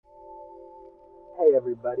Hey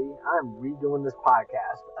everybody, I'm redoing this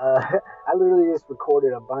podcast. I literally just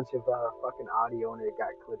recorded a bunch of fucking audio and it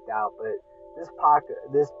got clipped out. But this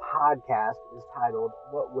podcast is titled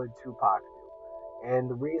 "What Would Tupac Do?" And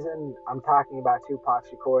the reason I'm talking about Tupac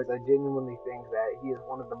Shakur is I genuinely think that he is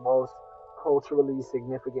one of the most culturally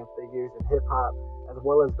significant figures in hip hop, as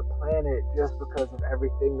well as the planet, just because of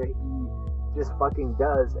everything that he just fucking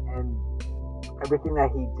does and everything that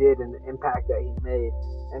he did and the impact that he made.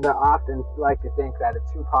 And I often like to think that if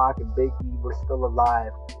Tupac and Biggie were still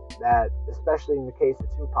alive, that especially in the case of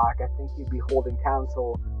Tupac, I think he'd be holding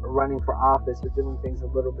counsel or running for office or doing things a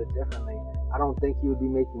little bit differently. I don't think he would be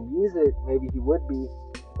making music. Maybe he would be,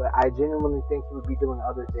 but I genuinely think he would be doing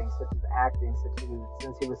other things such as acting,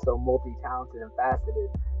 since he was so multi-talented and faceted.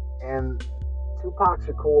 And Tupac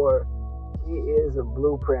Shakur, he is a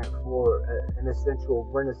blueprint for an essential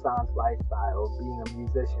Renaissance lifestyle, being a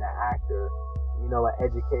musician, an actor, an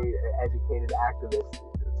educated activist.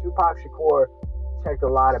 Tupac Shakur checked a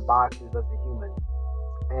lot of boxes as a human,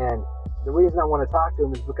 and the reason I want to talk to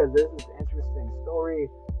him is because there's this interesting story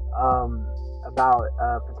about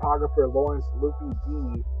photographer Lawrence Loopy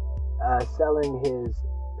D selling his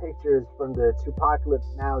pictures from the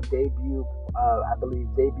Tupacalypse Now debut, I believe,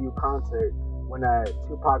 debut concert when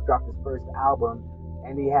Tupac dropped his first album,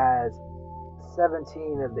 and he has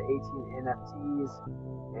 17 of the 18 NFTs,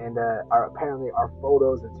 and apparently are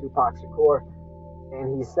photos of Tupac Shakur,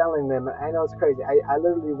 and he's selling them. I know it's crazy. I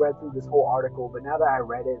literally read through this whole article, but now that I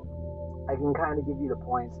read it, I can kind of give you the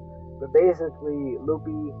points. But basically,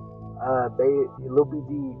 Loopy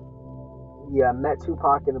D, he met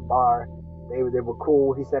Tupac in a bar. They were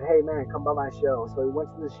cool. He said, "Hey man, come by my show." So he went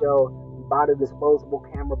to the show. He bought a disposable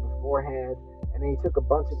camera beforehand, and then he took a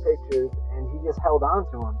bunch of pictures, and he just held on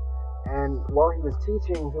to them. And while he was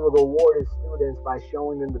teaching, he would reward his students by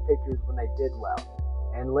showing them the pictures when they did well.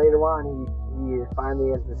 And later on, he finally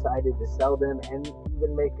has decided to sell them and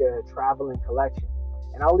even make a traveling collection.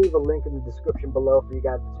 And I'll leave a link in the description below for you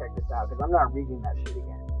guys to check this out, because I'm not reading that shit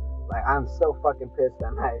again. Like, I'm so fucking pissed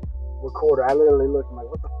at my recorder. I literally looked, I'm like,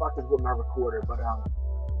 what the fuck is with my recorder? But I'm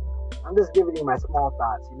just giving you my small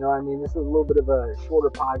thoughts. You know what I mean? This is a little bit of a shorter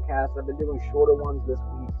podcast. I've been doing shorter ones this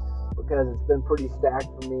week because it's been pretty stacked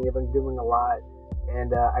for me. I've been doing a lot.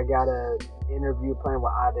 And I got an interview planned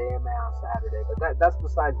with ADM on Saturday. But that's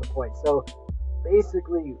besides the point. So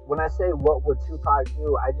basically, when I say what would Tupac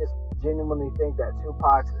do, I just genuinely think that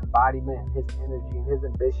Tupac's embodiment, his energy, and his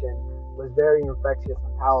ambition was very infectious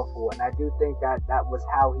and powerful. And I do think that that was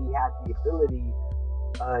how he had the ability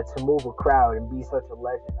to move a crowd and be such a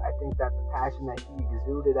legend. I think that the passion that he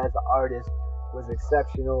exuded as an artist was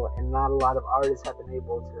exceptional, and not a lot of artists have been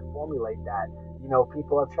able to formulate that.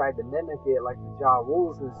 People have tried to mimic it, like the Ja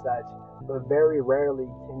Rules and such, but very rarely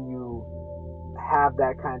can you have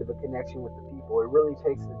that kind of a connection with the people. It really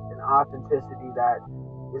takes an authenticity that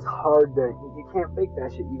is hard to, you can't fake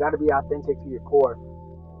that shit. You got to be authentic to your core.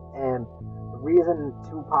 And the reason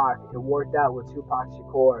it worked out with Tupac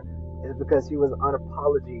Shakur is because he was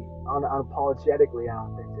unapologetically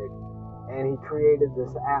authentic. And he created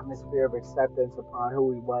this atmosphere of acceptance upon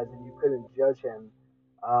who he was, and you couldn't judge him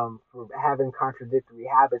for having contradictory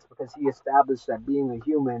habits, because he established that being a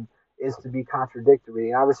human is to be contradictory.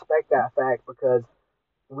 And I respect that fact, because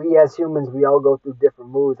we as humans, we all go through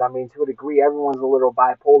different moods. I mean, to a degree, everyone's a little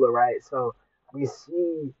bipolar, right? So we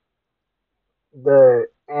see the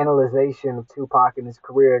analyzation of Tupac in his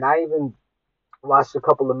career, and I even watched a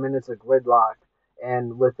couple of minutes of Gridlock,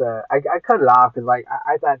 and I cut it off because I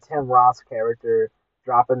thought Tim Roth's character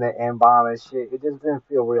dropping the N bomb and shit, it just didn't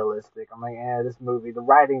feel realistic. I'm like, this movie, the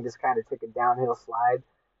writing just kind of took a downhill slide.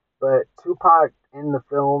 But Tupac in the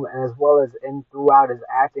film, and as well as in throughout his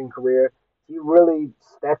acting career, he really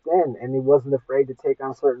stepped in, and he wasn't afraid to take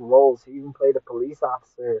on certain roles. He even played a police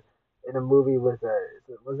officer in a movie with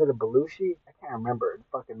was it a Belushi? I can't remember the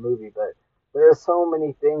fucking movie, but there are so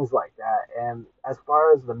many things like that. And as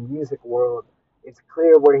far as the music world, it's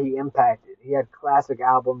clear where he impacted. He had classic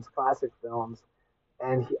albums, classic films,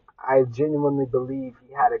 and I genuinely believe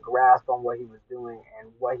he had a grasp on what he was doing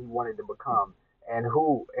and what he wanted to become,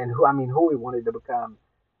 who he wanted to become.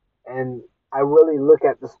 And I really look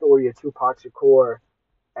at the story of Tupac Shakur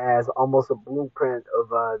as almost a blueprint of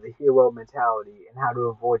the hero mentality and how to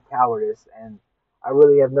avoid cowardice. And I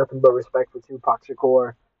really have nothing but respect for Tupac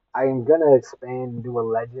Shakur. I am gonna expand and do a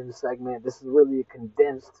legend segment. This is really a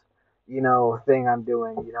condensed, thing I'm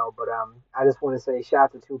doing, But I just want to say, shout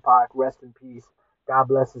out to Tupac, rest in peace, God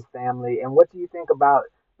bless his family. And what do you think about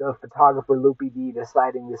the photographer Loopy D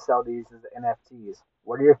deciding to sell these as NFTs?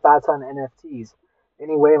 What are your thoughts on NFTs?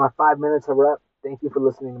 Anyway, my 5 minutes are up. Thank you for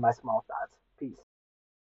listening to my small thoughts.